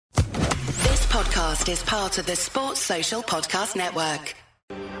podcast is part of the Sports Social Podcast Network.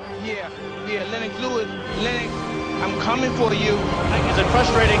 Yeah, Lennox, I'm coming for you. Is it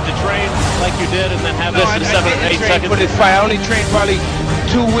frustrating to train like you did and then have this in 7 or 8 seconds? For this fight, I only trained probably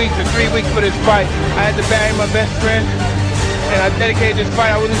 2 weeks or 3 weeks for this fight. I had to bury my best friend, and I dedicated this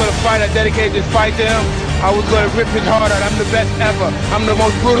fight. I wasn't going to fight. I dedicated this fight to him. I was going to rip his heart out. I'm the best ever. I'm the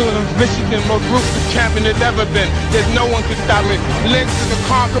most brutal and vicious and most ruthless champion there's ever been. There's no one can stop me. Lynch is the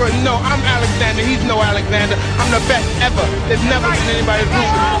conqueror. No, I'm Alexander. He's no Alexander. I'm the best ever. There's never been anybody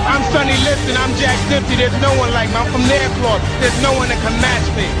ruthless. I'm Sonny Liston. I'm Jack Dempsey. There's no one like me. I'm from Nairclaw. There's no one that can match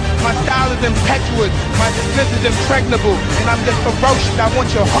me. My style is impetuous. My defense is impregnable. And I'm just ferocious. I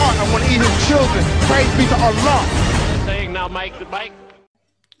want your heart. I want to eat his children. Praise be to Allah. Saying now, Mike.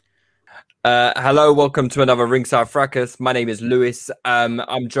 Hello, welcome to another Ringside Fracas. My name is Lewis.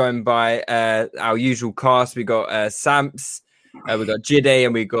 I'm joined by our usual cast. We got Samps, we got Jide,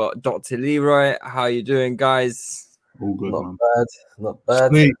 and we got Dr. Leroy. How you doing, guys? All good, Not man. Not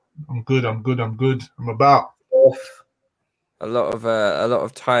bad. Sweet. I'm good. I'm about. A lot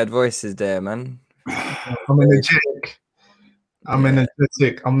of tired voices there, man. I'm energetic. I'm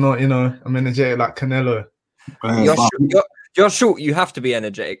not, I'm energetic like Canelo. You're short. You have to be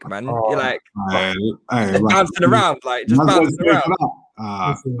energetic, man. You're like bouncing around, like just bouncing around.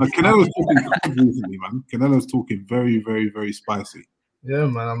 Canelo's talking recently, man. Canelo's talking very, very, very spicy. Yeah,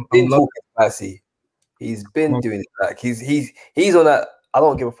 man. I'm talking spicy. He's been doing it. Like he's on that. I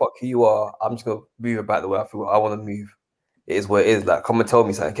don't give a fuck who you are. I'm just gonna move about the way I feel. I want to move. It is what it is. Like, come and tell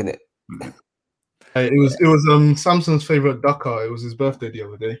me something, innit? Hey, it was Samson's favorite ducker. It was his birthday the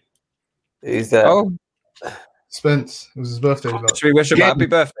other day. Is that? Oh. Spence, it was his birthday. Should we wish him a happy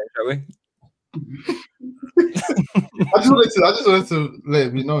birthday, shall we? I just wanted to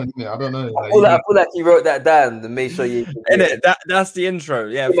let you know. I don't know. I feel like you wrote that down to make sure you. That's the intro.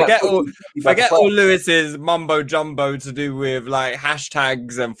 Yeah, forget all Lewis's mumbo jumbo to do with like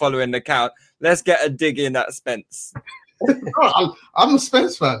hashtags and following the account. Let's get a dig in at Spence. I'm a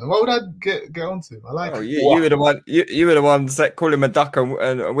Spence fan. What would I get onto? I like. You were the one. You were the one calling him a ducker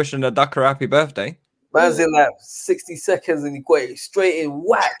and wishing the ducker happy birthday. Man's in like 60 seconds and he got it straight in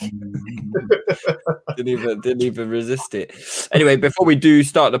whack. didn't even resist it. Anyway, before we do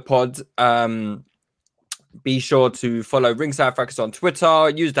start the pod, be sure to follow Ringside Fracas on Twitter.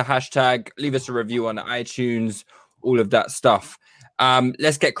 Use the hashtag. Leave us a review on iTunes. All of that stuff.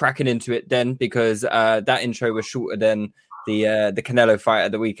 Let's get cracking into it then, because that intro was shorter than the Canelo fight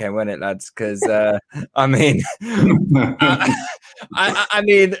at the weekend, wasn't it, lads? Because I mean, I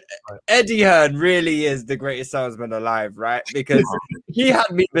mean, Eddie Hearn really is the greatest salesman alive, right? Because he had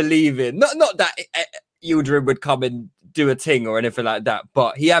me believing not that Yildirim would come and do a thing or anything like that,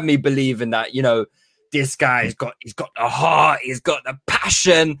 but he had me believing that this guy's got the heart, he's got the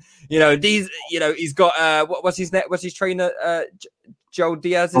passion, he's got what's his name? What's his trainer? Joe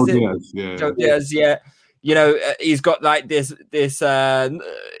Diaz, is it? Joe Diaz, yeah. He's got like this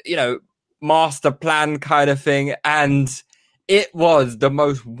master plan kind of thing, and it was the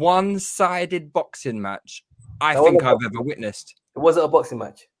most one-sided boxing match I think I've ever witnessed. It wasn't a boxing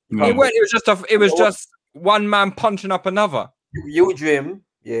match. No. It was just one man punching up another. Yildirim,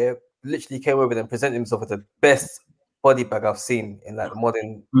 literally came over and presented himself as the best body bag I've seen in like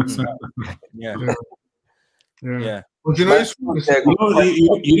modern. Yeah. Well, you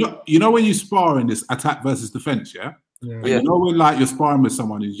know when you spar in this attack versus defense, yeah? You know when like you're sparring with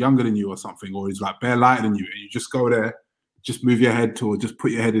someone who's younger than you or something, or he's like bare lighter than you, and you just go there, just move your head to, or just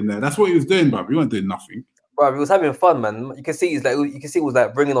put your head in there. That's what he was doing, bro. He wasn't doing nothing. Bro, he was having fun, man. You can see he was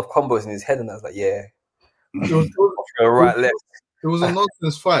like bringing off combos in his head, and I was like, it was a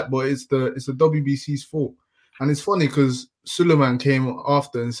nonsense fight, but it's the WBC's fault, and it's funny because Suleiman came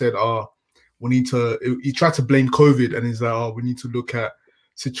after and said, he tried to blame COVID, and he's like, we need to look at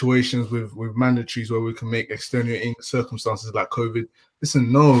situations with mandatories where we can make extenuating circumstances like COVID.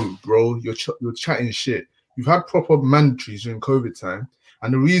 Listen, no, bro, you're chatting shit. You've had proper mandatories during COVID time,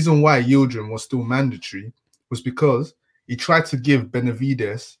 and the reason why Yildirim was still mandatory was because he tried to give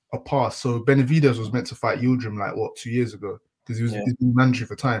Benavidez a pass. So Benavidez was meant to fight Yildirim 2 years ago because he was mandatory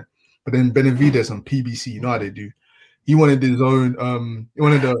for time. But then Benavidez on PBC, you know how they do. He wanted his own. He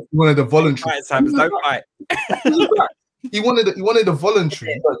wanted a voluntary. Don't fight. He wanted a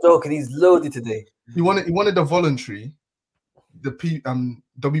voluntary. He's not joking. He's loaded today. He wanted a voluntary. The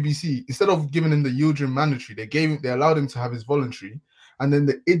WBC, instead of giving him the Yildirim mandatory, they allowed him to have his voluntary, and then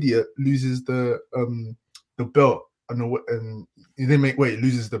the idiot loses the belt, and he didn't make weight. He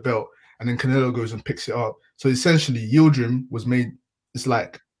loses the belt, and then Canelo goes and picks it up. So essentially, Yildirim was made. It's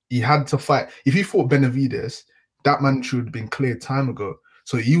like he had to fight. If he fought Benavidez, that mandatory would have been cleared time ago.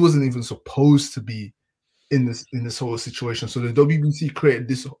 So he wasn't even supposed to be in this whole situation. So the WBC created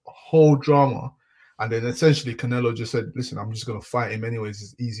this whole drama, and then essentially Canelo just said, "Listen, I'm just gonna fight him anyways.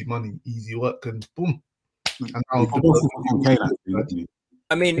 It's easy money, easy work," and boom. And now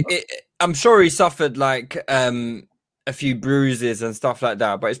I mean, I'm sure he suffered like a few bruises and stuff like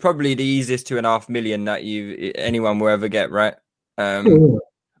that, but it's probably the easiest $2.5 million that anyone will ever get, right? I mean,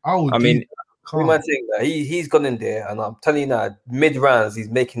 my thing, he's gone in there, and I'm telling you now, mid rounds, he's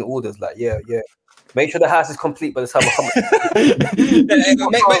making orders like, yeah. Make sure the house is complete by the time I come.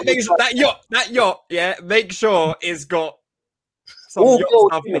 Make sure that yacht, yeah. Make sure it's got some yacht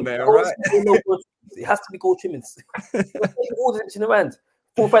stuff in there, all right? It has to be gold trimmings. Orders in the round.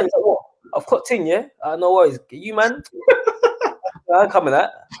 Full friends like what? I've clocked in, yeah. No worries. You man, I'm coming out.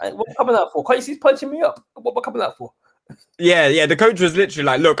 What am I coming out for? Can't you see he's punching me up? What am I coming out for? Yeah. The coach was literally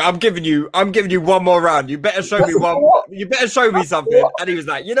like, "Look, I'm giving you one more round. You better show me one. You better show me something." And he was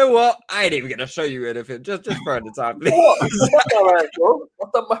like, "You know what? I ain't even gonna show you anything. Just throw in the time, please."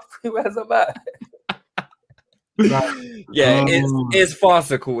 I've done my 3 rounds of that. Yeah, it's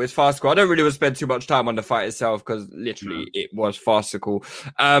farcical. It's farcical. I don't really want to spend too much time on the fight itself because literally it was farcical.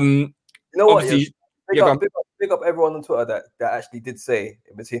 You know what? Big up everyone on Twitter that actually did say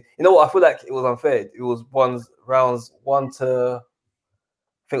in between. You know what? I feel like it was unfair. It was rounds 1 to,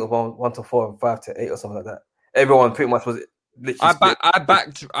 I think it was 1 to 4 and 5 to 8 or something like that. Everyone pretty much was literally.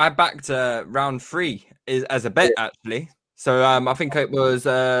 I backed round 3 as a bet actually. So I think it was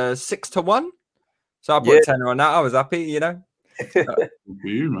 6 to 1. So I put a tenner on that. I was happy, you know.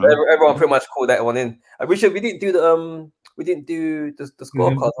 Everyone pretty much called that one in. We didn't do the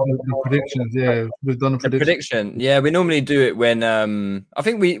scorecard. The predictions, yeah. We've done a prediction. Yeah, we normally do it when I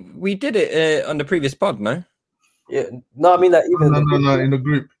think we did it on the previous pod, no? Yeah, no, I mean like even no, in the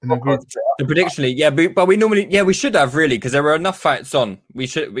group. The prediction league, yeah, but we normally, we should have really because there were enough fights on. We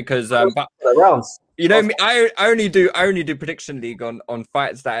should because but rounds. You know, I only do prediction league on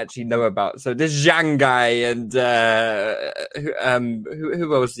fights that I actually know about. So this Zhang guy and who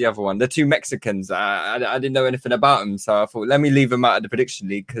was the other one? The 2 Mexicans. I didn't know anything about them, so I thought let me leave them out of the prediction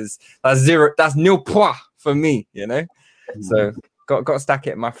league because that's nil point for me, you know. So got to stack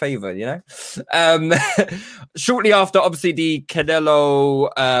it in my favor, you know. Shortly after, obviously the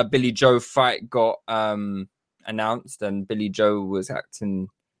Canelo Billy Joe fight got announced, and Billy Joe was acting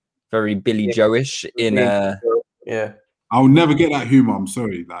very Billy Joe-ish in I'll never get that humor. I'm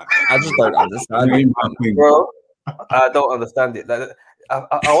sorry. Like, I just don't understand it. Bro, I don't understand it. Like,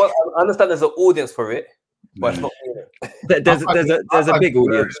 I understand there's an audience for it, but it's not. There's a big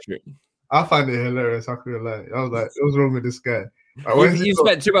audience for it. I find it hilarious. I feel like I was like, what's wrong with this guy? You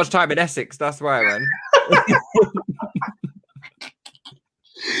spent too much time in Essex. That's why, man.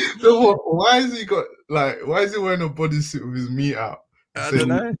 So why is he wearing a bodysuit with his meat out? I don't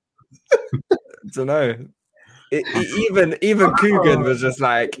know. Even Coogan was just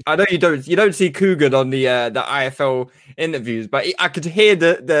like, I know you don't see Coogan on the IFL interviews, but I could hear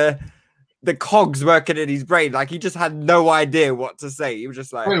the cogs working in his brain. Like he just had no idea what to say. He was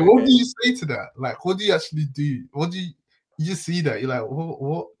just like, wait, what do you say to that? Like, what do you actually do? What do you just see that? You're like,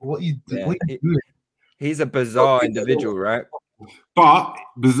 what you doing? He's a bizarre individual, right? But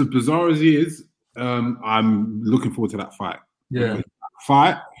as bizarre as he is, I'm looking forward to that fight. Yeah.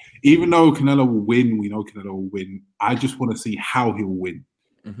 Fight, even though Canelo will win, we know Canelo will win. I just want to see how he'll win,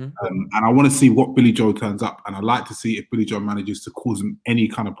 and I want to see what Billy Joe turns up, and I'd like to see if Billy Joe manages to cause him any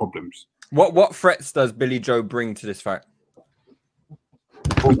kind of problems. What threats does Billy Joe bring to this fight?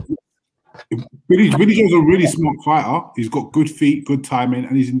 Billy Joe's a really smart fighter. He's got good feet, good timing,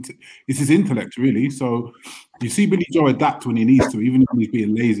 and it's his intellect really. So you see Billy Joe adapt when he needs to, even when he's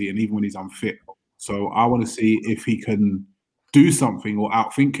being lazy and even when he's unfit. So I want to see if he can do something or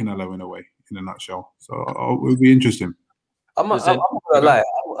outthink Canelo in a way, in a nutshell. So it'll be interesting. I'm not gonna lie.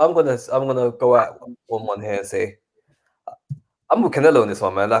 I'm gonna go out on one here and say I'm with Canelo on this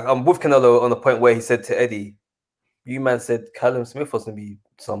one, man. Like I'm with Canelo on the point where he said to Eddie, "You man said Callum Smith was gonna be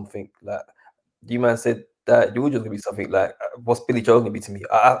something like." You man said that you were just gonna be something like. What's Billy Joe gonna be to me?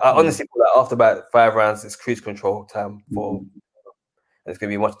 I honestly feel like after about 5 rounds, it's cruise control time for. And it's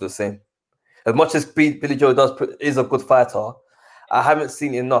gonna be much the same. As much as Billy Joe is a good fighter, I haven't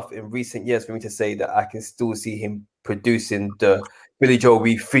seen enough in recent years for me to say that I can still see him producing the Billy Joe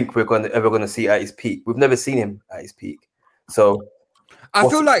we think we're ever going to see at his peak. We've never seen him at his peak. So I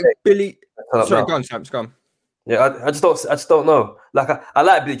feel like Billy. Sorry, go on, Sam. Go on. Yeah, I just don't know. Like I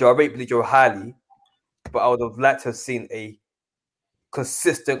like Billy Joe. I rate Billy Joe highly, but I would have liked to have seen a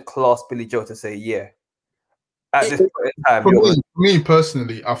consistent class Billy Joe to say, yeah. At this point in time, for me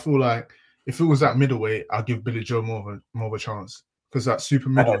personally, I feel like if it was at middleweight, I'll give Billy Joe more of a chance. because that super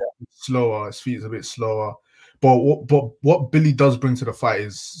middle is slower, his feet is a bit slower. But what Billy does bring to the fight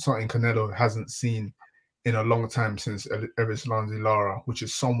is something Canelo hasn't seen in a long time since Erislandy Lara, which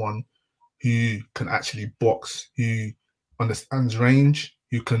is someone who can actually box, who understands range,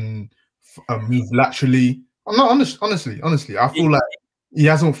 who can move laterally. I'm not honestly. I feel like he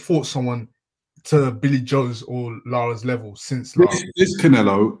hasn't fought someone to Billy Joe's or Lara's level since Lara. This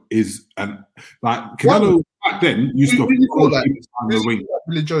Canelo is Canelo back then used to follow people around the ring.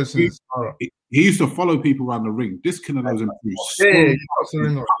 Billy Joe since Lara. He used to follow people around the ring. This Canelo's improved. He cuts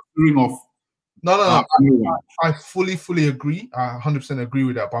the ring off. No. I fully agree. I 100% agree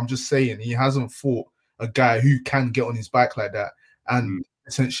with that. But I'm just saying he hasn't fought a guy who can get on his back like that and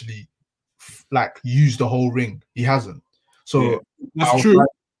essentially like use the whole ring. He hasn't. So that's true.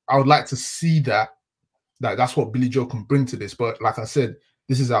 I would like to see that. Like that's what Billy Joe can bring to this. But like I said,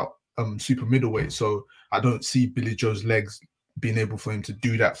 this is out super middleweight. So I don't see Billy Joe's legs being able for him to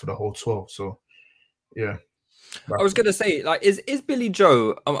do that for the whole 12. So yeah. I was gonna say, like, is Billy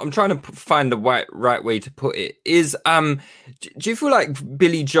Joe? I'm trying to find the right way to put it. Do you feel like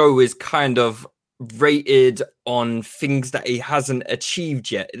Billy Joe is kind of rated on things that he hasn't achieved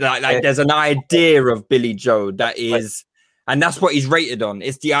yet? Like there's an idea of Billy Joe that is, and that's what he's rated on.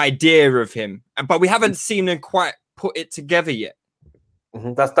 It's the idea of him, but we haven't seen him quite put it together yet.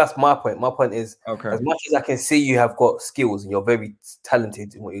 Mm-hmm. That's my point. My point is, as much as I can see you have got skills and you're very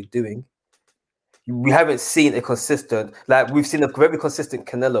talented in what you're doing, we haven't seen a consistent, like we've seen a very consistent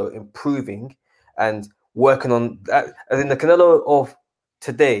Canelo improving and working on that. As in the Canelo of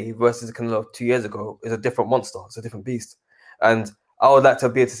today versus the Canelo of 2 years ago is a different monster. It's a different beast. And I would like to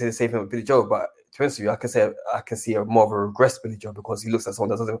be able to say the same thing with Billy Joe, but to be honest with you, I can see a more of a regressed Billy Joe because he looks like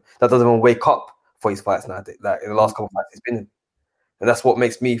someone that doesn't even wake up for his fights now. Like in the last couple of fights he's been in. And that's what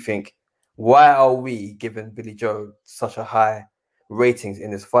makes me think, why are we giving Billy Joe such a high ratings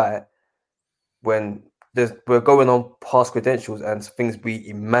in this fight when we're going on past credentials and things we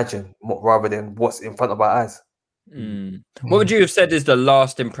imagine rather than what's in front of our eyes? What would you have said is the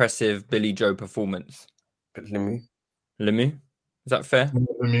last impressive Billy Joe performance? Lemieux. Is that fair?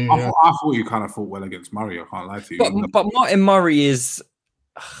 I thought you kind of fought well against Murray. I can't lie to you. But Martin Murray is...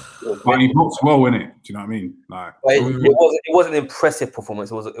 But he boxed well, innit? Do you know what I mean? Like, it wasn't an impressive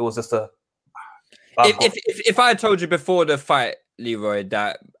performance. It was just a... If I had told you before the fight, Leroy,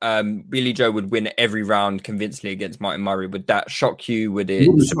 that Billy Joe would win every round convincingly against Martin Murray, would that shock you? Would it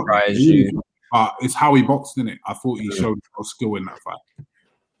surprise you? It's how he boxed, innit? I thought he showed no skill in that fight.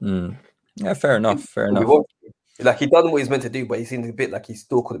 Yeah, fair enough. Like he done what he's meant to do, but he seems a bit like he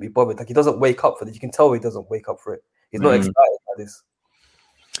still couldn't be bothered. Like he doesn't wake up for this. You can tell he doesn't wake up for it. He's not excited by this.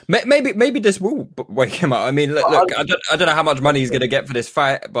 Maybe this will wake him up. I mean, look, I don't know how much money he's going to get for this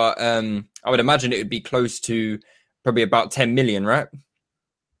fight, but I would imagine it would be close to probably about 10 million, right?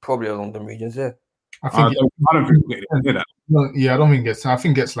 Probably along the regions, yeah. I don't think it's. I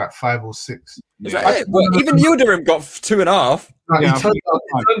think it's like 5 or 6. Even Yildirim got 2.5. He turned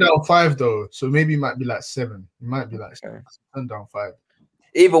down 5 though, so maybe it might be like 7. It might be like 7. Turned down 5.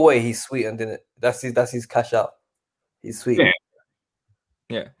 Either way, he's sweet, and didn't it? That's his cash out. He's sweet.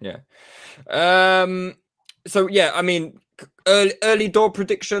 Yeah. So yeah, I mean, early door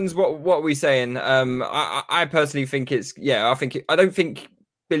predictions. What are we saying? I personally think it's I don't think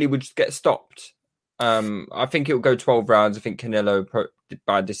Billy would get stopped. I think it will go 12 rounds. I think Canelo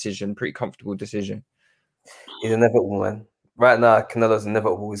by decision, pretty comfortable decision. He's inevitable, man. Right now, Canelo's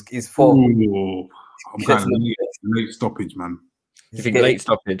inevitable. He's full. I'm kind of late stoppage, man. You think late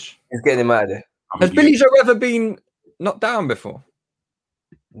stoppage? He's getting him out of there. Has Billy Joe ever been knocked down before?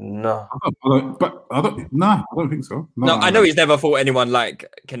 No. I don't think so. No, I know he's never fought anyone like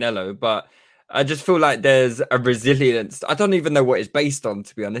Canelo, but I just feel like there's a resilience. I don't even know what it's based on,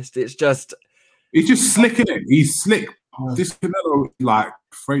 to be honest. It's just... He's just slick, isn't it? He's slick. This Canelo is like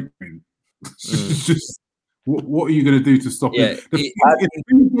freight train. It's just... What are you going to do to stop him? If Billy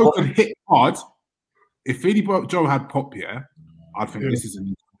Joe could hit hard, if Billy Joe had pop, I'd think this is an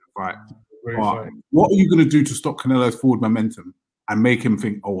interesting fight. But what are you going to do to stop Canelo's forward momentum and make him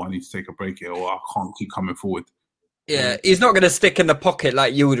think, I need to take a break here, or I can't keep coming forward? Yeah, he's not going to stick in the pocket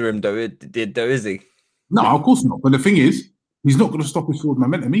like Yildirim did, is he? No, of course not. But the thing is, he's not going to stop his forward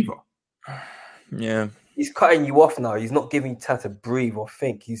momentum either. Yeah. He's cutting you off now. He's not giving you time to breathe or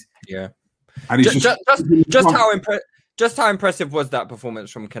think. And he's just how impressive was that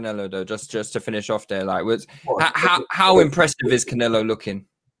performance from Canelo, though? Just to finish off there, like, how impressive is Canelo looking?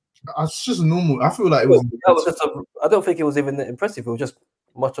 It's just normal. I feel like it was. I don't think it was even impressive. It was just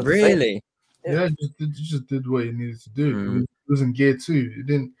much of the same. Really? Yeah, he just did what he needed to do. It was in gear 2.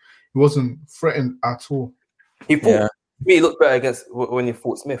 It wasn't threatened at all. He fought me, he looked better against when he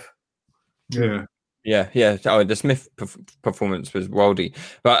fought Smith. Yeah. Oh, the Smith performance was worldy,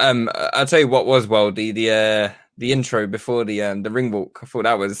 but I'll tell you what was worldy. The intro before the ring walk. I thought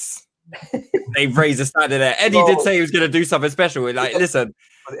that was. They raised the standard there. Eddie did say he was going to do something special. Like, listen,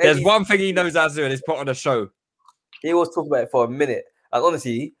 there's one thing he knows how to do, and it's put on a show. He was talking about it for a minute, and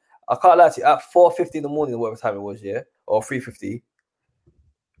honestly, I can't lie to you. At 4:50 in the morning, whatever time it was, or 3:50,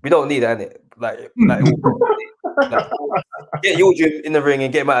 we don't need that, innit? Like get your gym in the ring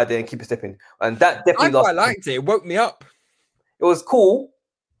and get him out of there and keep it stepping. And that definitely. I quite liked it. It woke me up. It was cool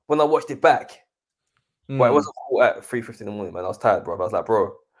when I watched it back, but it wasn't cool at 3:50 in the morning, man. I was tired, bro. I was like,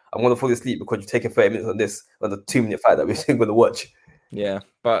 bro, I'm gonna fall asleep because you're taking 30 minutes on the 2-minute fight that we're still gonna watch. Yeah,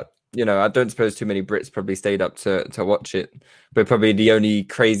 but I don't suppose too many Brits probably stayed up to watch it, but probably the only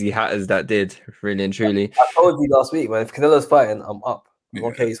crazy hatters that did, really and truly. I told you last week, man. If Canelo's fighting, I'm up.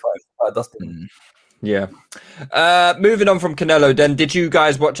 Okay, he's fighting. Dustin. Yeah. Moving on from Canelo, then, did you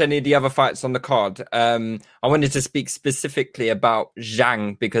guys watch any of the other fights on the card? I wanted to speak specifically about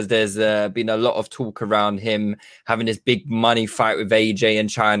Zhang because there's been a lot of talk around him having this big money fight with AJ in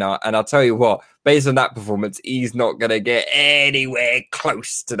China. And I'll tell you what, based on that performance, he's not going to get anywhere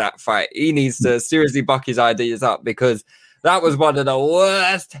close to that fight. He needs to seriously buck his ideas up because that was one of the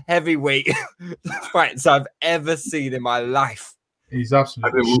worst heavyweight fights I've ever seen in my life. He's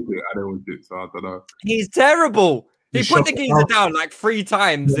absolutely. I don't want it, so I don't know. He's terrible. He put the geezer down like 3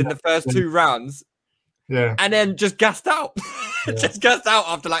 times in the first 2 rounds. Yeah. And then just gassed out. Just gassed out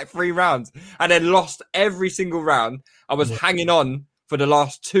after like 3 rounds. And then lost every single round. I was hanging on for the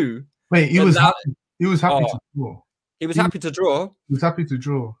last 2. Wait, he was happy to draw. He was happy to draw. He was happy to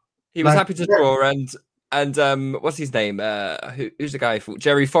draw. He was happy to draw and what's his name? Who's the guy who fought?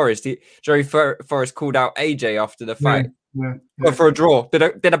 Jerry Forrest. Jerry Forrest called out AJ after the fight. Yeah. For a draw. Did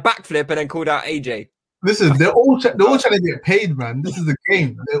a backflip and then called out AJ. Listen, they're all trying to get paid, man. This is the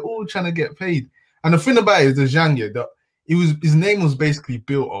game. They're all trying to get paid. And the thing about it is the Zhang, that his name was basically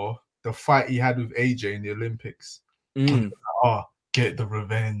built off the fight he had with AJ in the Olympics. Get the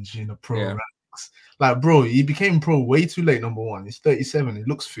revenge in the pro ranks. Like, bro, he became pro way too late. Number one, he's 37. He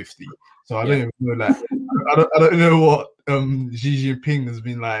looks 50. So I don't even know. Like, I don't know what Xi Jinping has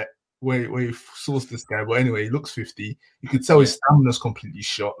been like. Where he sourced this guy, but anyway, he looks 50. You could tell his stamina's completely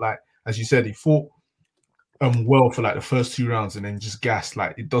shot. Like, as you said, he fought well for like the first 2 rounds and then just gassed.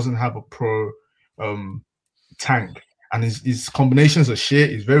 Like, it doesn't have a pro tank, and his combinations are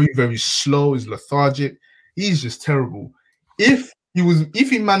shit. He's very, very slow. He's lethargic. He's just terrible. If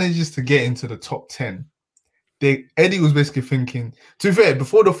he manages to get into the top 10, Eddie was basically thinking. To be fair,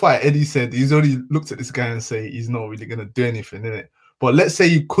 before the fight, Eddie said he's already looked at this guy and say he's not really gonna do anything, innit? But let's say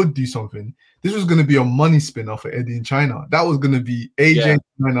you could do something. This was going to be a money spinner for Eddie in China. That was going to be AJ in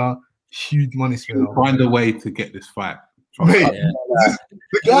China, huge money spinner. Find a way to get this fight. This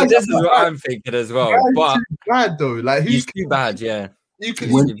is what I'm thinking as well. But too bad though. Like, he's too bad. Yeah,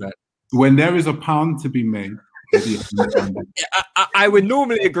 when there is a pound to be made. I would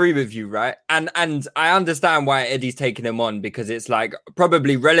normally agree with you, right? And I understand why Eddie's taking him on because it's like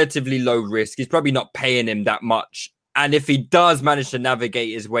probably relatively low risk. He's probably not paying him that much. And if he does manage to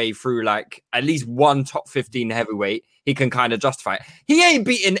navigate his way through like at least one top 15 heavyweight, he can kind of justify it. He ain't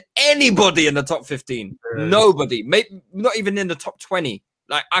beaten anybody in the top 15. Nobody. Maybe not even in the top 20.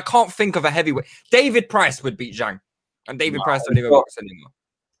 Like, I can't think of a heavyweight. David Price would beat Zhang. And David Price don't even box anymore.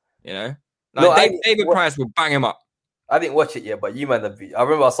 You know? Like, David Price would bang him up. I didn't watch it yet, but you man, I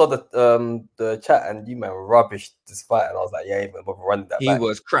remember I saw the chat and you man rubbish this fight, and I was like, yeah, even running that. He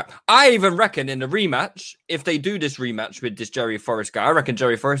was crap. I even reckon in the rematch, if they do this rematch with this Jerry Forrest guy, I reckon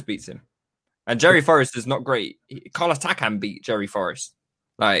Jerry Forrest beats him. And Jerry Forrest is not great. Carlos Takam beat Jerry Forrest.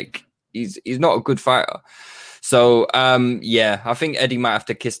 Like, he's not a good fighter. So I think Eddie might have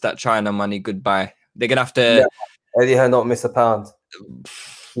to kiss that China money goodbye. They're gonna have to. Yeah. Eddie had not miss a pound.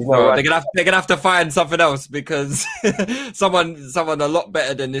 They're gonna have to find something else because someone a lot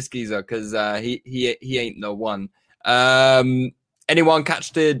better than this geezer because he ain't no one. Anyone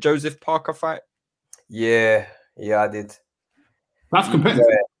catch the Joseph Parker fight? Yeah, I did. That's competitive.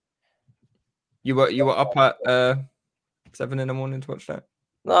 You were up at 7 a.m. to watch that?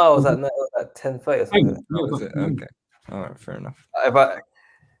 No, it was at 10:30 or something. Was it? Okay, all right, fair enough.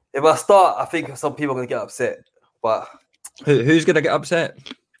 If I start, I think some people are gonna get upset, but who's gonna get upset?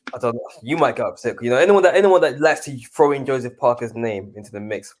 I don't know. You might get upset. You know, anyone that likes to throw in Joseph Parker's name into the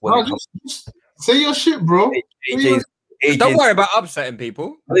mix. Say your shit, bro. AJ's, don't worry about upsetting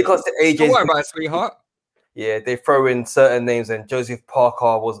people. When it comes to AJ's, don't worry about it, sweetheart. Yeah, they throw in certain names, and Joseph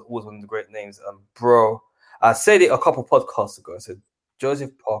Parker was one of the great names. Bro, I said it a couple podcasts ago. I said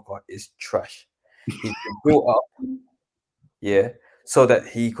Joseph Parker is trash. He's been built up yeah, so that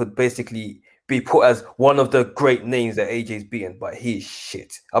he could basically be put as one of the great names that AJ's beaten, but he's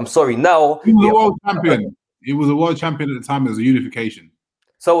shit. I'm sorry. Now he was a world champion. He was a world champion at the time. It was a unification.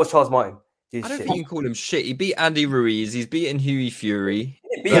 So was Charles Martin. I don't think you can call him shit. He beat Andy Ruiz. He's beaten Huey Fury.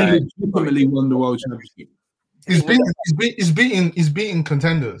 He legitimately won the world championship. He's beating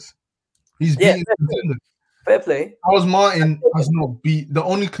contenders. He's beating contenders. Fair play. Charles Martin has not beat. The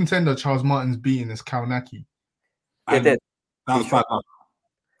only contender Charles Martin's beaten is Kaunaki. Yeah, that was bad.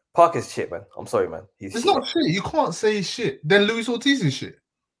 Parker's shit, man. I'm sorry, man. It's not shit. You can't say shit. Then Luis Ortiz is shit.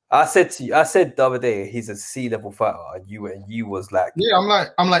 I said the other day he's a C-level fighter, and you was like, yeah,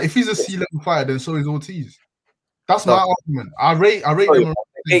 I'm like, if he's a C-level fighter, then so is Ortiz. That's my argument. I rate them.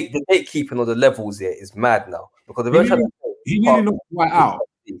 The gatekeeping of the levels here is mad now because he nearly knocked White out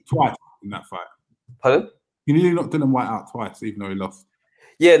twice in that fight. Pardon? He nearly knocked Dylan White out twice, even though he lost.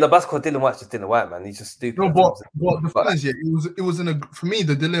 Yeah, no, that's because Dylan White's just Dylan White, man. He's just stupid. No, but the thing is, it was for me,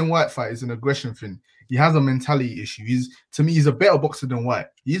 the Dylan White fight is an aggression thing. He has a mentality issue. He's a better boxer than White.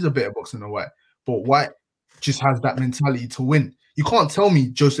 He's a better boxer than White. But White just has that mentality to win. You can't tell me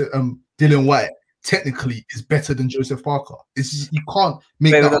Dylan White technically is better than Joseph Parker. You can't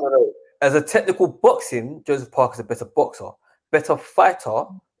make that. No. As a technical boxing, Joseph Parker's a better boxer, better fighter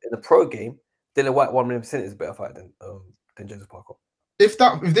in the pro game. Dylan White 100% is a better fighter than Joseph Parker. If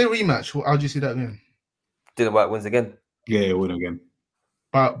they rematch, how do you see that again? Dylan White wins again. Yeah, he'll win again.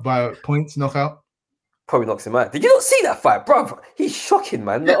 By points, knockout? Probably knocks him out. Did you not see that fight, bro? He's shocking,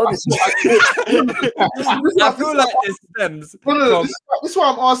 man. Yeah, I feel like this stems. No. This is why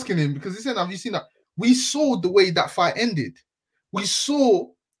I'm asking him, because he said, have you seen that? We saw the way that fight ended. We saw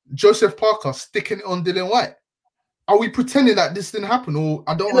Joseph Parker sticking it on Dylan White. Are we pretending that this didn't happen? Or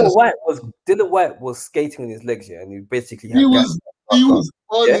I don't know. Dylan White was skating on his legs, yeah, and he basically he was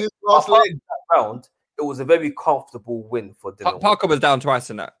on his last leg. Round, it was a very comfortable win for Dylan. Parker was down twice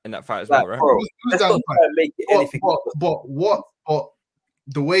in that fight as well, right? Bro, let's not try and make it anything. But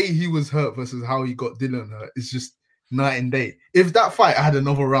the way he was hurt versus how he got Dylan hurt is just night and day. If that fight had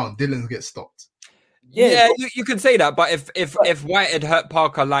another round, Dylan gets stopped. Yeah, you could say that, but if White had hurt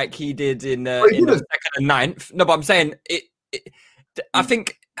Parker like he did in the second and ninth, no, but I'm saying I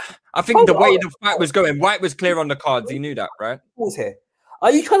think the way the fight was going, White was clear on the cards. He knew that, right? Pause here. Are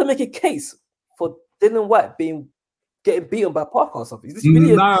you trying to make a case for Dylan White getting beaten by Parker or something? Is this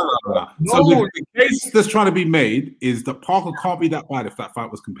really no. So the case that's trying to be made is that Parker can't be that bad if that fight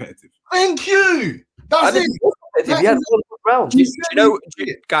was competitive. Thank you. That's it. He had one round.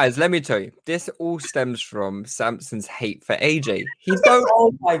 Guys, let me tell you, this all stems from Samson's hate for AJ.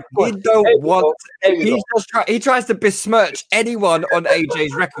 He tries to besmirch anyone on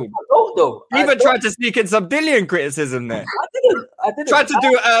AJ's record. He even tried to sneak in some Dillian criticism there. I didn't. Tried to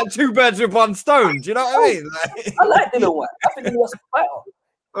do 2 birds with 1 stone. Do you know what I mean? I like Dylan White. I think he was a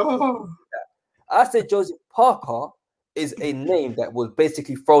fighter. I said Joseph Parker is a name that was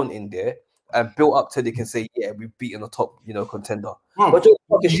basically thrown in there and built up till they can say, yeah, we've beaten the top, contender. Well,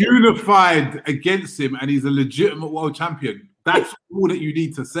 unified against him, and he's a legitimate world champion. That's all that you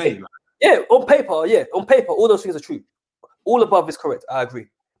need to say. Like. Yeah, on paper, all those things are true. All above is correct. I agree.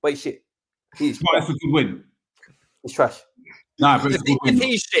 But he's shit. It's a good win. He's trash. Nah, but if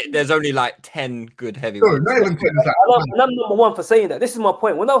he's shit, there's only like 10 good heavyweights. Not even 10. I'm number one for saying that. This is my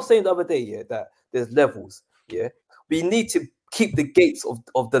point. When I was saying the other day, that there's levels, we need to keep the gates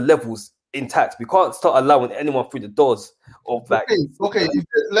of the levels intact. We can't start allowing anyone through the doors of that. Okay. If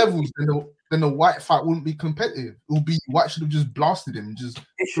there's levels, then the White fight wouldn't be competitive. It would be White should have just blasted him. He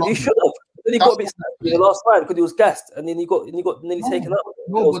should have. Then he got a bit in the last fight because he was gassed, and then he got nearly taken out.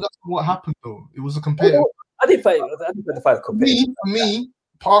 No, but that's what happened though. It was a competitive. I didn't fight the fight competitive. For me,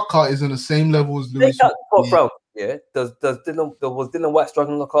 Parker is on the same level as Luis. Yeah. Was Dylan White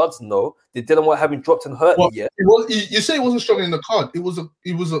struggling on the cards? No. Did Dylan White have been dropped and hurt? Yeah. You say he wasn't struggling in the card. It was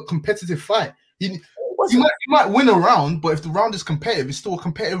a competitive fight. You might win a round, but if the round is competitive, it's still a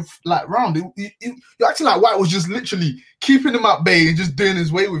competitive round. You're acting like White was just literally keeping him at bay and just doing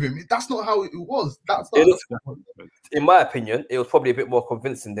his way with him. That's not how it was. In my opinion, it was probably a bit more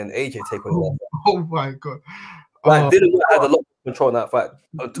convincing than AJ taking on. Oh my god! Dylan White had a lot of control in that fight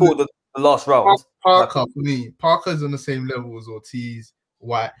until the last round. Parker, for me, Parker's on the same level as Ortiz.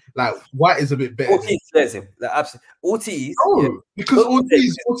 White, White is a bit better. Ortiz clears him. Absolutely. Ortiz. Because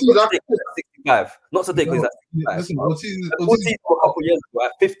Ortiz 65. Not today because he's at 65. Listen, Ortiz a couple years ago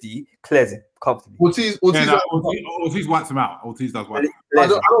at 50 clears him comfortably. Ortiz wipes him out. Ortiz does wipe him. I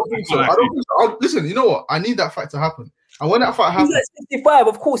don't think so. Listen, you know what? I need that fight to happen. And when that fight happens, he's at 65.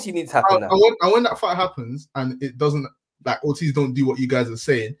 Of course, he needs to happen. And when that fight happens and it doesn't, Ortiz don't do what you guys are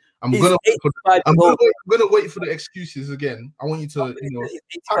saying, I'm gonna wait for the excuses again. I want you to,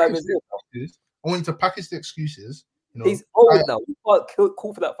 package the excuses. I want you to package the excuses. He's old now. You can't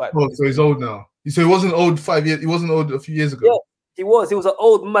call for that fight. Oh, so he's old now. So he wasn't old 5 years. He wasn't old a few years ago. Yeah, he was. He was an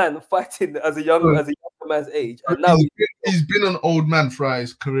old man fighting as a young man's age, and now he's been an old man for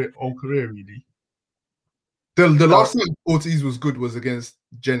his whole career, really. The last time Ortiz was good was against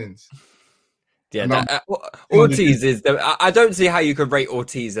Jennings. Yeah, Ortiz is I don't see how you could rate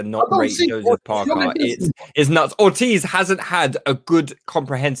Ortiz and not rate Joseph Parker. It's nuts. Ortiz hasn't had a good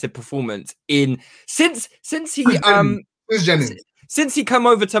comprehensive performance since he since he come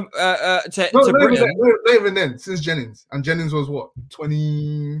over to Britain. Not even then, since Jennings. And Jennings was what,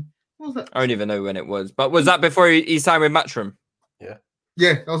 20? What was that? I don't even know when it was. But was that before he signed with Matchroom?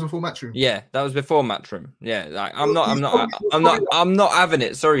 Yeah, that was before Matchroom. Yeah, that was before Matchroom. Yeah, like I'm not having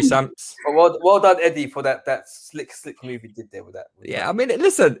it. Sorry, Samps. Well done, Eddie, for that slick move he did there with that. Yeah, I mean,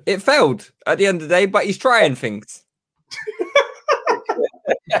 listen, it failed at the end of the day, but he's trying things.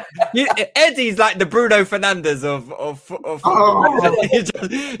 Eddie's like the Bruno Fernandes of football.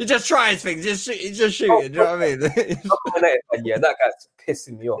 He just tries things. He's just shooting. Do you know what I mean? Yeah, that guy's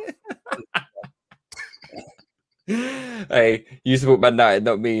pissing me off. Hey, you support Man United,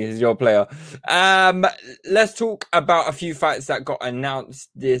 not me. He's your player. Let's talk about a few fights that got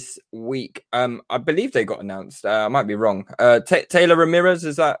announced this week. I believe they got announced. I might be wrong. Taylor Ramirez,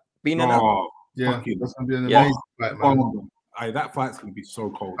 has that been announced? Yeah, that's gonna be an amazing fight, man. That fight's gonna be so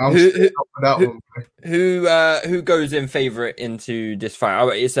cold. Who goes in favourite into this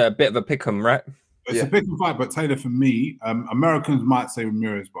fight? It's a bit of a pick'em, right? It's a pick'em fight, but Taylor for me. Americans might say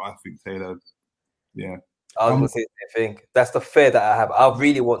Ramirez, but I think Taylor. Yeah. I was going to say the same thing. That's the fear that I have. I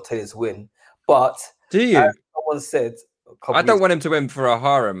really want Taylor to win. But do you? Someone said... I don't want him to win for a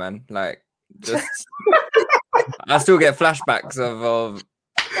horror, man. Like, just... I still get flashbacks of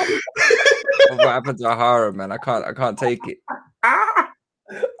what happened to a horror, man. I can't take it.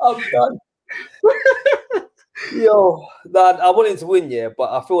 I'm done. Yo, I want him to win, yeah, but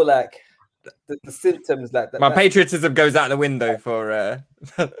I feel like the symptoms like that. My patriotism goes out the window for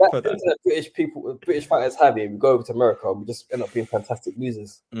that. British fighters have here. We go over to America, we just end up being fantastic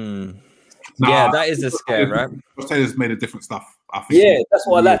losers. Yeah, that is a scare, right? Taylor's made a different stuff. I think. Yeah, that's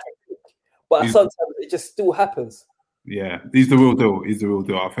what I like. But sometimes it just still happens. Yeah, he's the real deal.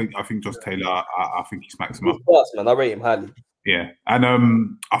 I think Josh Taylor. I think he smacks him up. First, man, I rate him highly. Yeah,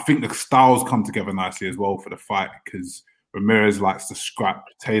 and I think the styles come together nicely as well for the fight because Ramirez likes to scrap,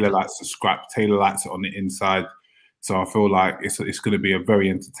 Taylor likes to scrap, Taylor likes it on the inside. So I feel like it's going to be a very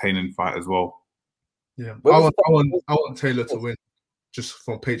entertaining fight as well. Yeah, I want Taylor to win, just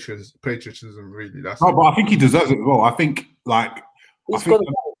from patriotism. Really, but I think he deserves it as well. I think all the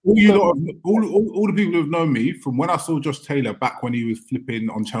people who have known me from when I saw Josh Taylor back when he was flipping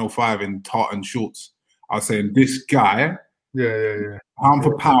on Channel 5 in tartan shorts, I was saying this guy, pound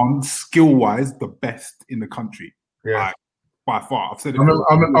for pound, skill wise, the best in the country. Yeah. By far, I've said it. I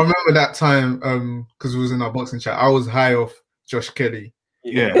remember that time because it was in our boxing chat. I was high off Josh Kelly.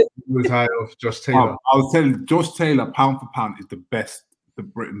 Yeah, he was high off Josh Taylor. I was telling Josh Taylor, pound for pound, is the best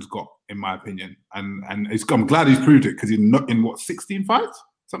that Britain's got, in my opinion. And I'm glad he's proved it because he's not in 16 fights,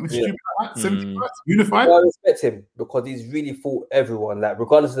 something stupid like that, 70 fights, unified. I respect him because he's really fought everyone. Like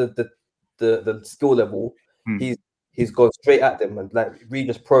regardless of the skill level, he's gone straight at them and like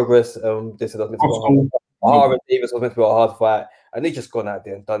Regis Progress. This is Harvard Davis was meant to be a hard fight, and he's just gone out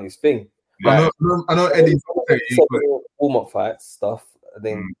there and done his thing. Like, I know Eddie warm-up fights stuff, and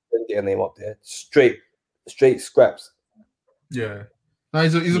then get a name up there. Straight scraps. Yeah, no,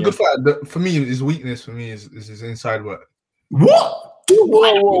 he's a good fighter. For me, his weakness is his inside work. What?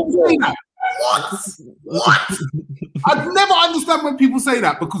 What? I've never understand when people say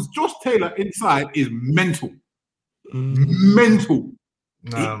that because Josh Taylor inside is mental. Mental.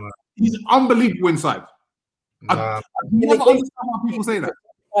 Nah, man. He's unbelievable inside. I never understand why people say that.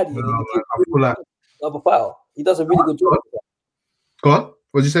 I feel like another fighter. He does a really good job. Go on.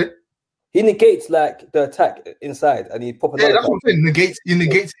 What did you say? He negates like the attack inside, and he pop. Yeah, that's what I'm saying. He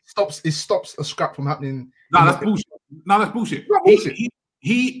negates. It stops a scrap from happening. No, that's bullshit.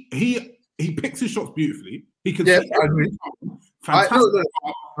 He picks his shots beautifully. He can. Yeah, I agree. Fantastic.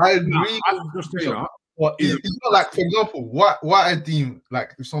 I agree. Well, it's not like, for example, what I deem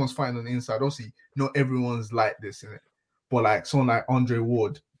like if someone's fighting on the inside, obviously, not everyone's like this in it. But like someone like Andre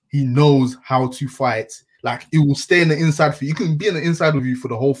Ward, he knows how to fight. Like it will stay in the inside for you. You can be in the inside with you for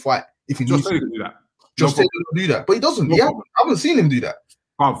the whole fight if he needs to do that. Just do that, but he doesn't. I haven't seen him do that.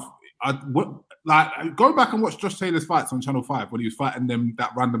 Go back and watch Josh Taylor's fights on Channel 5 when he was fighting them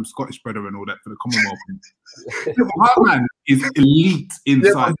that random Scottish brother and all that for the Commonwealth. is elite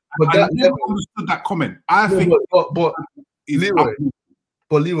inside. but I never understood that comment. I think, but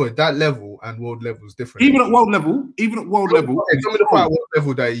Leroy, that level and world level is different. Even at world level, tell me the fight at world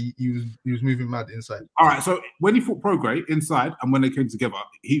level that he was moving mad inside. All right, so when he fought Prograis inside, and when they came together,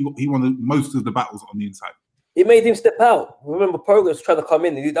 he won most of the battles on the inside. It made him step out. Remember, Prograis was trying to come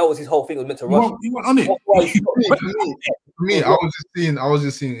in, and that was his whole thing. Was meant to rush. He went on it. For me, I was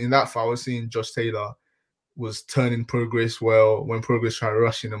just seeing in that fight. I was seeing Josh Taylor was turning Prograis well when Prograis tried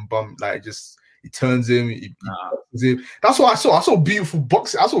rushing and bump, like just he turns him. He that's what I saw. I saw beautiful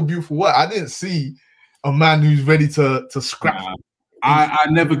boxing. I saw beautiful work. I didn't see a man who's ready to scrap. I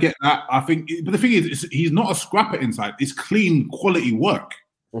never get that. I think, but the thing is, he's not a scrapper inside. It's clean quality work.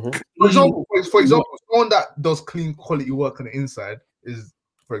 Mm-hmm. For example, someone that does clean quality work on the inside is,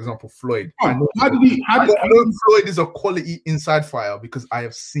 for example, Floyd. I know Floyd is a quality inside fighter because I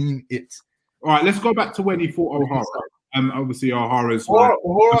have seen it. All right, let's go back to when he fought O'Hara. And obviously, O'Hara's a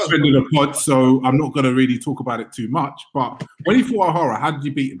friend of the pod, so I'm not going to really talk about it too much. But when he fought O'Hara, how did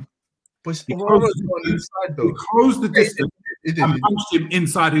you beat him? He closed the distance and punched him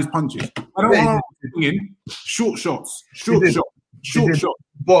inside his punches. I don't know in short shots.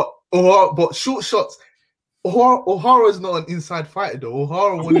 But short shots. O'Hara is not an inside fighter though.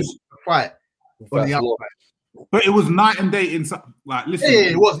 O'Hara wanted to fight on the outside. But it was night and day inside. Like, listen,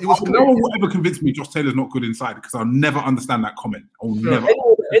 it was. No one will ever convince me Josh Taylor's not good inside because I'll never understand that comment. Never.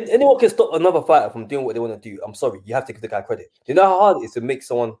 Anyone can stop another fighter from doing what they want to do. I'm sorry, you have to give the guy credit. Do you know how hard it is to make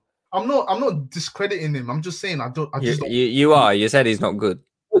someone? I'm not discrediting him. I'm just saying I just don't. You are. You said he's not good.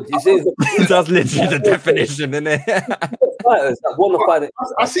 That's literally the definition, isn't it? I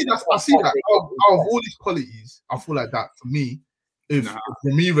see that. Out of all these qualities, I feel like that for me, if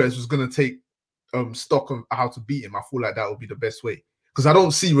Ramirez was gonna take stock of how to beat him, I feel like that would be the best way because I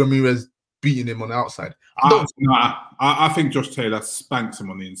don't see Ramirez beating him on the outside. I think Josh Taylor spanks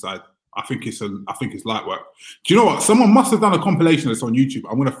him on the inside. I think it's light work. Do you know what? Someone must have done a compilation of this on YouTube.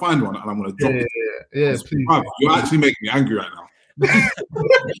 I'm going to find one and I'm going to drop it. Yeah, please. You're actually making me angry right now.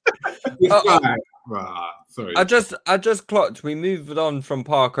 Sorry. I just clocked. We moved on from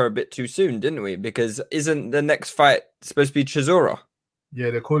Parker a bit too soon, didn't we? Because isn't the next fight supposed to be Chisora? Yeah,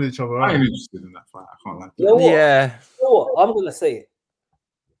 they called each other. I ain't interested in that fight. I can't lie. You know what? Yeah. You know what? I'm gonna say it.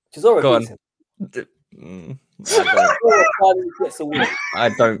 Chisora beats him. I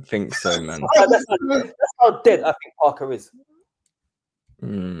don't think so, man. That's how dead I think Parker is.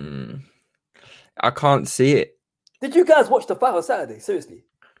 I can't see it. Did you guys watch the fight on Saturday? Seriously?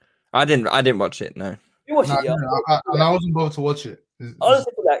 I didn't watch it. No. You watched it, yeah? I wasn't bothered to watch it.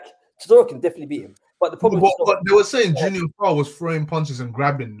 Honestly, like Chisora can definitely beat him. But the problem, but they were saying Junior Farr was throwing punches and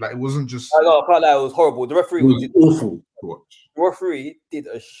grabbing, like it wasn't just. I know, I felt like it was horrible. The referee was awful to watch. The referee did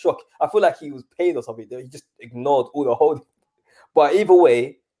a shock. I feel like he was paid or something. He just ignored all the whole. But either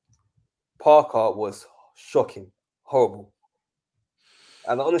way, Parker was shocking, horrible.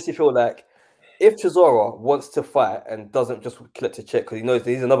 And I honestly feel like if Chisora wants to fight and doesn't just clip to check because he knows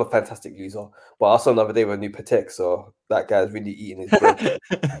he's another fantastic loser. But I saw another day with a new Patek, so that guy's really eating his bread.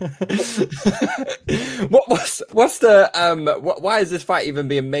 What's the why is this fight even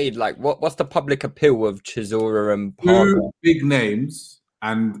being made? Like what's the public appeal of Chisora and Parker? Two big names,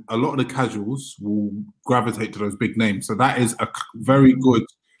 and a lot of the casuals will gravitate to those big names. So that is a very good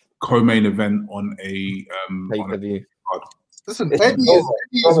co-main event on a pay-per-view. Listen, Eddie is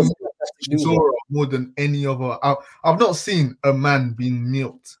Chisora more than any other. I've not seen a man being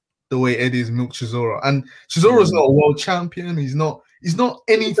milked the way Eddie is milked Chisora. And Chisora's not a world champion. He's not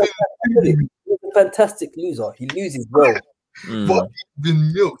anything. He's a fantastic loser. He loses well. But he's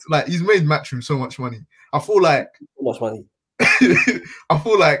been milked. Like he's made Matchroom so much money. I feel like so much money. I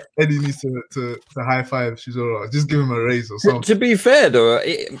feel like Eddie needs to high five Chisora. Just give him a raise or something. To be fair though,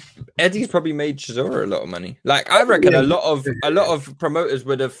 Eddie's probably made Chisora a lot of money. Like I reckon a lot of promoters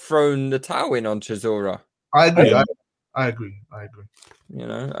would have thrown the towel in on Chisora. I agree. I agree. You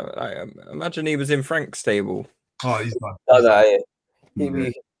know, I imagine he was in Frank's stable. Oh, he's not.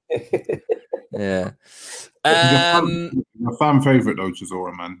 Yeah. A fan favorite though,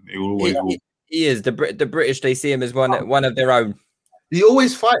 Chisora, man. He always will. He is. The British, they see him as one of their own. He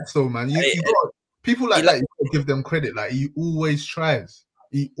always fights though, man. You got people like that. You gotta give them credit. Like he always tries.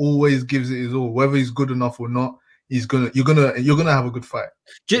 He always gives it his all. Whether he's good enough or not, you're gonna have a good fight.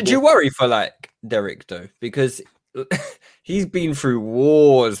 Do you worry for like Derek though? Because he's been through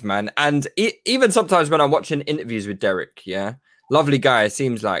wars, man. And even sometimes when I'm watching interviews with Derek, yeah, lovely guy it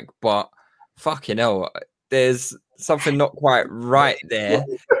seems like, but fucking hell, there's something not quite right there.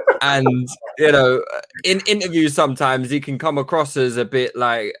 And you know, in interviews sometimes he can come across as a bit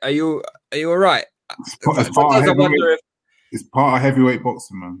like, "Are you all right?" Sometimes I wonder It's part of heavyweight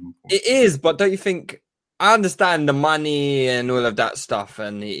boxing, man. It is, but don't you think? I understand the money and all of that stuff,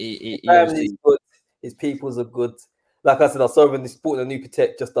 and his family's good. His peoples are good. Like I said, I saw him in the sport a new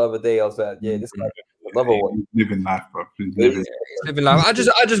Protect just the other day. I was like, yeah, this guy's another one. He's living life, bro. He's living life. I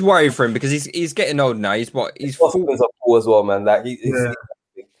just worry for him because he's getting old now. He's 40 as well, man. Like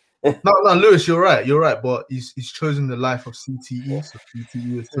No, Lewis, you're right, but he's chosen the life of CTE. So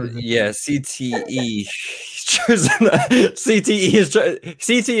CTE is chosen. Yeah, CTE. He's chosen. CTE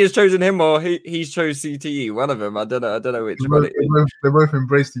has chosen him, or he's chose CTE. One of them. I don't know which one it is. They both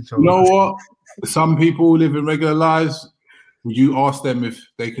embraced each other. You know what? Some people live in regular lives. Would you ask them if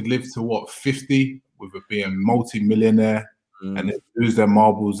they could live to 50 with being multi-millionaire and then lose their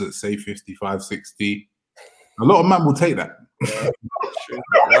marbles at say 55, 60? A lot of men will take that. A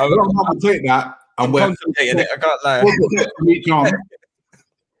lot of men will take that and wear it. I can't lie.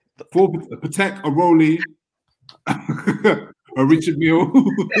 Protect a Rolly, a Richard Mille.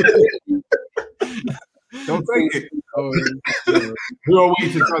 Don't take it. Who are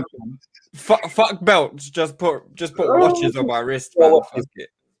we to touch them? Fuck belts. Just put watches on my wrist. Man. Fuck it.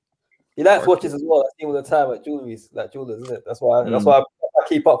 He likes watches as well. I see him all the time at jewelries, like jewelers, isn't it? That's why I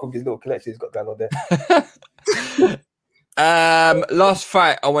keep up with his little collection he's got going on there. Last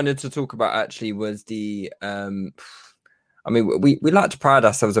fight I wanted to talk about actually was the I mean, we like to pride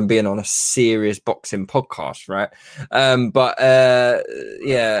ourselves on being on a serious boxing podcast, right?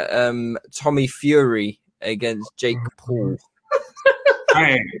 Tommy Fury against Jake Paul.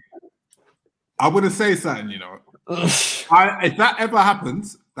 Hey, I want to say something, you know. If that ever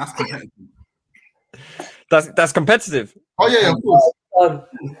happens, that's competitive. That's competitive. Oh yeah, of course. I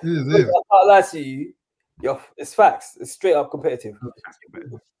can't lie to you. It's facts. It's straight up competitive.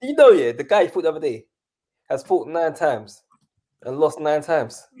 You know, the guy he fought the other day has fought 9 times and lost 9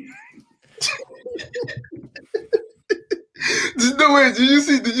 times. There's no way. Did you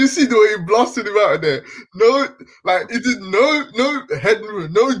see the way he blasted him out of there? No, like it did no head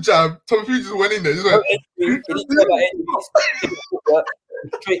move, no jab. Tom Fury just went in there.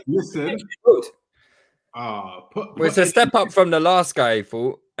 Listen. It's a step up from the last guy he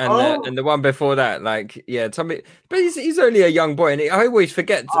fought, and the one before that. Like, yeah, Tommy, but he's only a young boy, and I always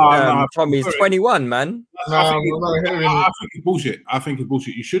forget Tommy's 21, man. I think it's bullshit. I think it's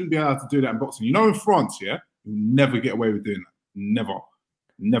bullshit. You shouldn't be allowed to do that in boxing. You know, in France, you never get away with doing that.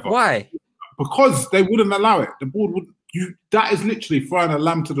 Never. Why? Because they wouldn't allow it. The board would. That is literally throwing a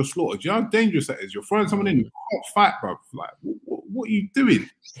lamb to the slaughter. Do you know how dangerous that is? You're throwing someone in. You can't fight, bro. Like, what are you doing?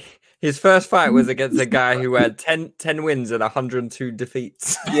 His first fight was against a guy who had 10 wins and 102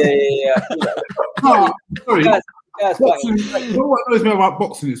 defeats. Yeah. Sorry. Boxing, you know what annoys me about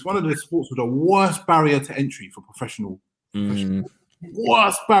boxing? It's one of the sports with the worst barrier to entry for professional.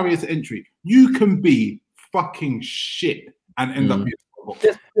 Worst barrier to entry. You can be fucking shit and end up being a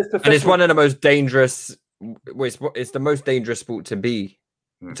boxer. And it's one of the most dangerous. It's the most dangerous sport to be.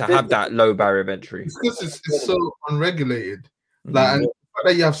 To have that low barrier of entry. It's because it's so unregulated. Like, and the fact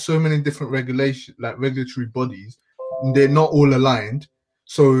that you have so many different regulatory bodies, they're not all aligned.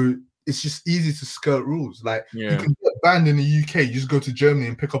 So it's just easy to skirt rules. Like you can get banned in the UK, you just go to Germany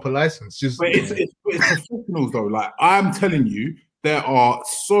and pick up a license. It's professionals though. Like I'm telling you, there are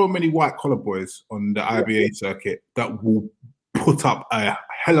so many white collar boys on the IBA circuit that will put up a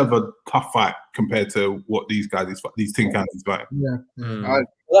hell of a tough fight compared to what these tin cans is fighting.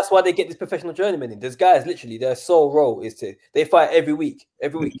 That's why they get this professional journeyman in. There's guys literally their sole role is they fight every week.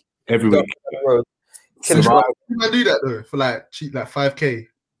 Every week. You can do that though for like cheap, like 5K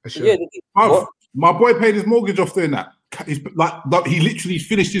a show. Yeah, my boy paid his mortgage off doing that. He's like he literally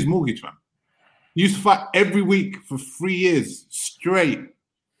finished his mortgage, man. He used to fight every week for 3 years straight.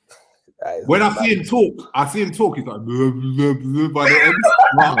 When I see him talk, he's like, blah, blah, blah, by the end.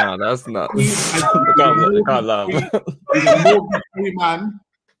 No, that's not. I can't laugh. He's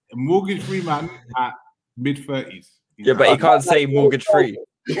a mortgage-free man at mid-30s. Yeah, but he can't say mortgage-free.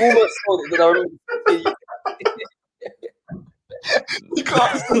 Almost told it that I remember. You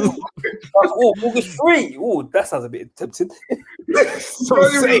can't say mortgage-free. Oh, that sounds a bit tempting.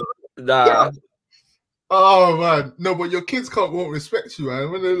 Nah. Oh man, no, but your kids won't respect you,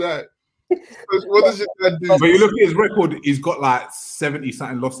 man. When they're like, what does your dad do? But you look at his record; he's got like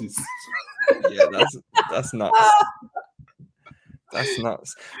 70-something losses. Yeah, that's nuts. That's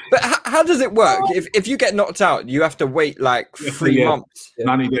nuts. But how does it work? If you get knocked out, you have to wait like 3 months.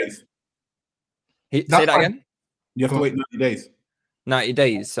 90 days. Say that again. You have to wait 90 days. 90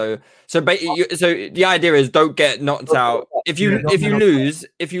 days. So the idea is don't get knocked out. If you lose,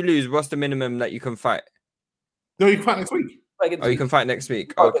 what's the minimum that you can fight? No, you can fight next week. Oh, you can fight next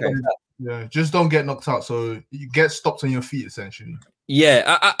week. Okay. Yeah, just don't get knocked out. So you get stopped on your feet, essentially.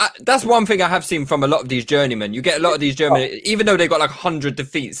 Yeah, I, that's one thing I have seen from a lot of these journeymen. You get a lot of these journeymen, even though they got like 100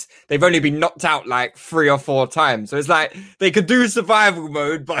 defeats, they've only been knocked out like 3 or 4 times. So it's like they could do survival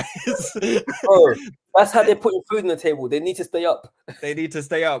mode, but that's how they're putting food on the table. They need to stay up. They need to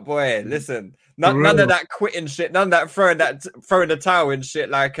stay up, boy. Listen, none of that quitting shit, none of that throwing the towel and shit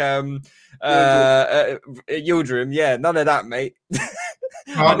like Yildirim. Yeah, none of that, mate.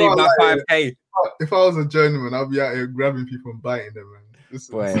 I need my 5K. If I was a journeyman, I'd be out here grabbing people and biting them, man.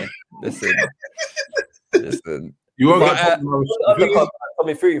 Listen. Boy, listen. You won't get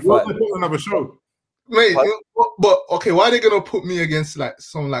another show. Mate, but okay, why are they gonna put me against like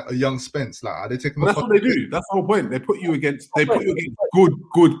someone like a young Spence? Like, are they taking? That's what they do. That's the whole point. They put you against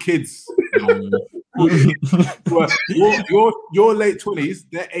good kids. Your late 20s,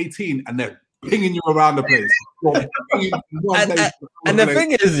 they're 18 and they're pinging you around the place. And the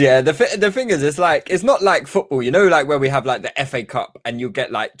thing is, the thing is, it's not like football, you know, like where we have like the FA Cup and you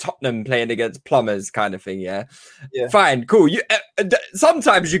get like Tottenham playing against Plumbers kind of thing. Yeah. Fine, cool. You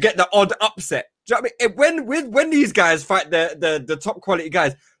sometimes you get the odd upset. Do you know what I mean? When these guys fight the top quality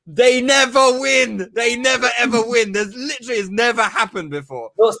guys, they never win. They never ever win. It's never happened before.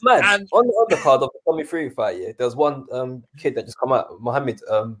 No, it's mad. And on the undercard of the Tommy Fury fight, there was one kid that just come out, Mohammed,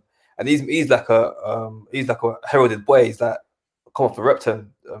 and he's like a heralded boy. He's like come off the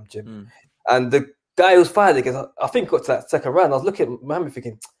Repton gym, and the guy who's fighting against, I think got to that second round. I was looking at Mohammed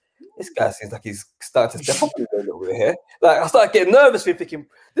thinking, this guy seems like he's starting to step up a little bit here. Like I started getting nervous with thinking,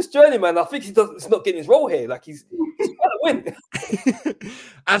 this journeyman, I think he's not getting his role here. Like he's trying to win.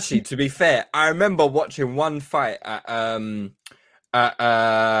 Actually, to be fair, I remember watching one fight at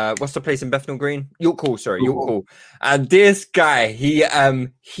what's the place in Bethnal Green? York Hall. And this guy, he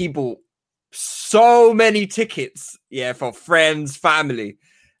bought so many tickets, for friends, family,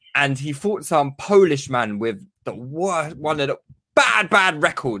 and he fought some Polish man with the worst, one of the bad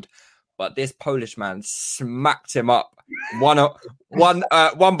record. But this Polish man smacked him up. Won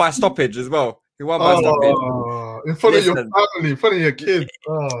by stoppage as well. He won by stoppage. In front of your family, in front of your kids.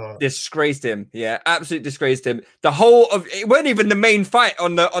 Disgraced him. Yeah, absolutely disgraced him. The whole of it weren't even the main fight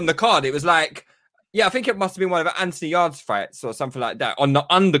on the card. It was like, I think it must have been one of Anthony Yard's fights or something like that on the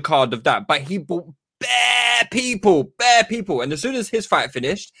undercard of that. But he bought bare people. And as soon as his fight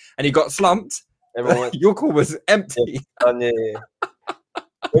finished and he got slumped, your call was empty.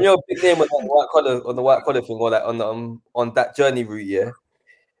 When you're a big name on the white collar thing, or that on that journey route,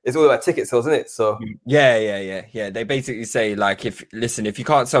 it's all about ticket sales, isn't it? So yeah. They basically say like, if you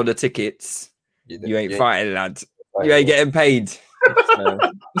can't sell the tickets, you ain't fighting, lad. You ain't getting paid. So.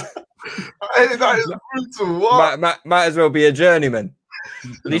 That is brutal. What? Might as well be a journeyman.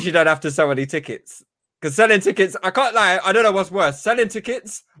 At least you don't have to sell any tickets. Because selling tickets, I can't lie, I don't know what's worse, selling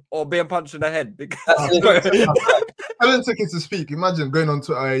tickets or being punched in the head. Because selling tickets to speak. Imagine going on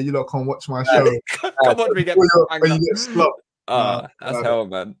to you lot can't watch my show. Come on, we get slapped. That's hell,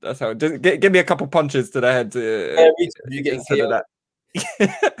 man. That's hell. Give me a couple punches to the head to you get instead of that.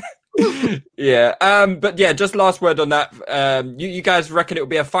 But just last word on that. You guys reckon it will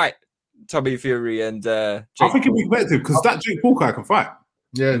be a fight, Tommy Fury and Jake I think it'll be competitive because that Jake Paul guy can fight.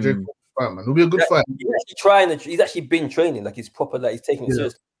 Yeah, Jake Paul can fight, man. It'll be a good fight. He's actually been training, like he's proper, like he's taking it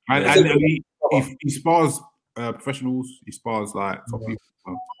seriously. And he spars professionals. He spars like top people.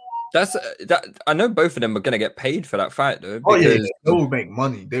 That's that. I know both of them are going to get paid for that fight, though. They will make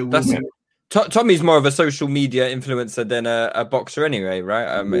money. They will. Tommy's more of a social media influencer than a boxer, anyway, right?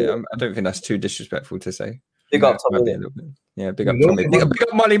 I don't think that's too disrespectful to say. Big up Tommy. Yeah, big up Tommy. Big up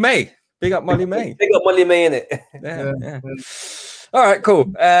Molly May. Big up Molly May. Big up Molly May, innit? Yeah. All right, cool.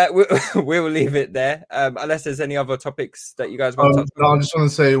 We will leave it there. Unless there's any other topics that you guys want to touch on. I just want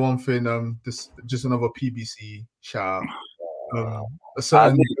to say one thing. Just another PBC shout out. A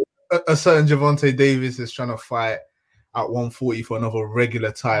certain Javante Davis is trying to fight at 140 for another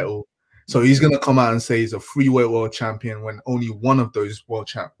regular title. So he's going to come out and say he's a freeweight world champion when only one of those world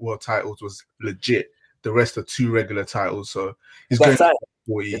titles was legit. The rest are 2 regular titles. So he's going to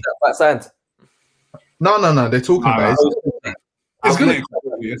 40. Is that signed? No. They're talking about it. It's going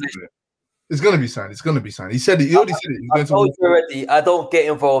to be signed. It's going to be signed. He already said it. I told you already, I don't get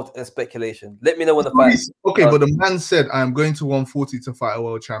involved in speculation. Let me know when the fight is. Okay, but the man said, I'm going to 140 to fight a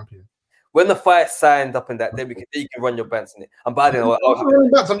world champion. When the fight's signed up in that, then you can run your bants in it. I'm bad in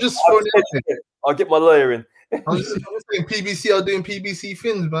I'm just throwing it in. I'll get my lawyer in. I'm just saying PBC are doing PBC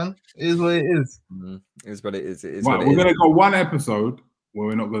things, man. It is what it is. It is what it is. It is right, what we're going to go one episode where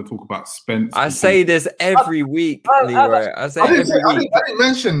we're not going to talk about Spence. I say this every week, Leroy. I didn't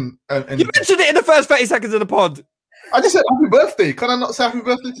mention. You mentioned it in the first 30 seconds of the pod. I just said happy birthday. Can I not say happy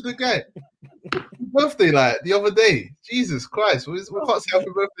birthday to the guy? Happy birthday, like the other day. Jesus Christ, we can't say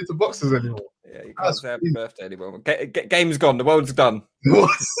happy birthday to boxers anymore. Yeah, you can't say happy birthday anymore. Game's gone. The world's done.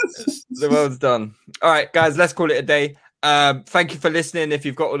 The world's done. All right, guys, let's call it a day. Thank you for listening. If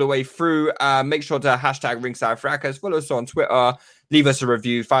you've got all the way through, make sure to hashtag Ringside Fracas. Follow us on Twitter. Leave us a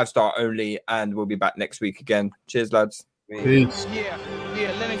review, 5-star only, and we'll be back next week again. Cheers, lads. Peace. Yeah,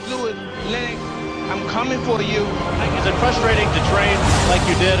 Lennox Lewis. Lennox, I'm coming for you. Is it frustrating to train like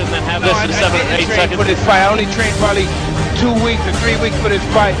you did and then have this in 7 or 8 seconds? For this fight, I only trained probably 2 weeks or 3 weeks for this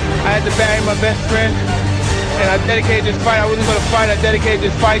fight. I had to bury my best friend, and I dedicated this fight. I wasn't going to fight. I dedicated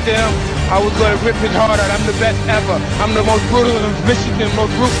this fight to him. I was going to rip his heart out. I'm the best ever. I'm the most brutal and vicious and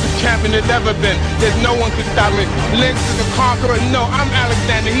most ruthless champion there's ever been. There's no one can stop me. Lynch is the conqueror. No, I'm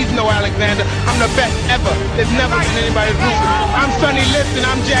Alexander. He's no Alexander. I'm the best ever. There's never been anybody ruthless. I'm Sonny Liston.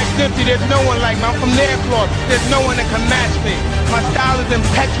 I'm Jack Dempsey. There's no one like me. I'm from their floor. There's no one that can match me. My style is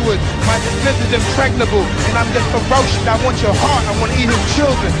impetuous. My defense is impregnable. And I'm just ferocious. I want your heart. I want to eat his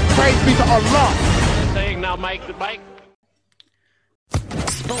children. Praise be to Allah. Saying now, Mike.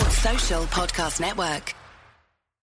 Sports Social Podcast Network.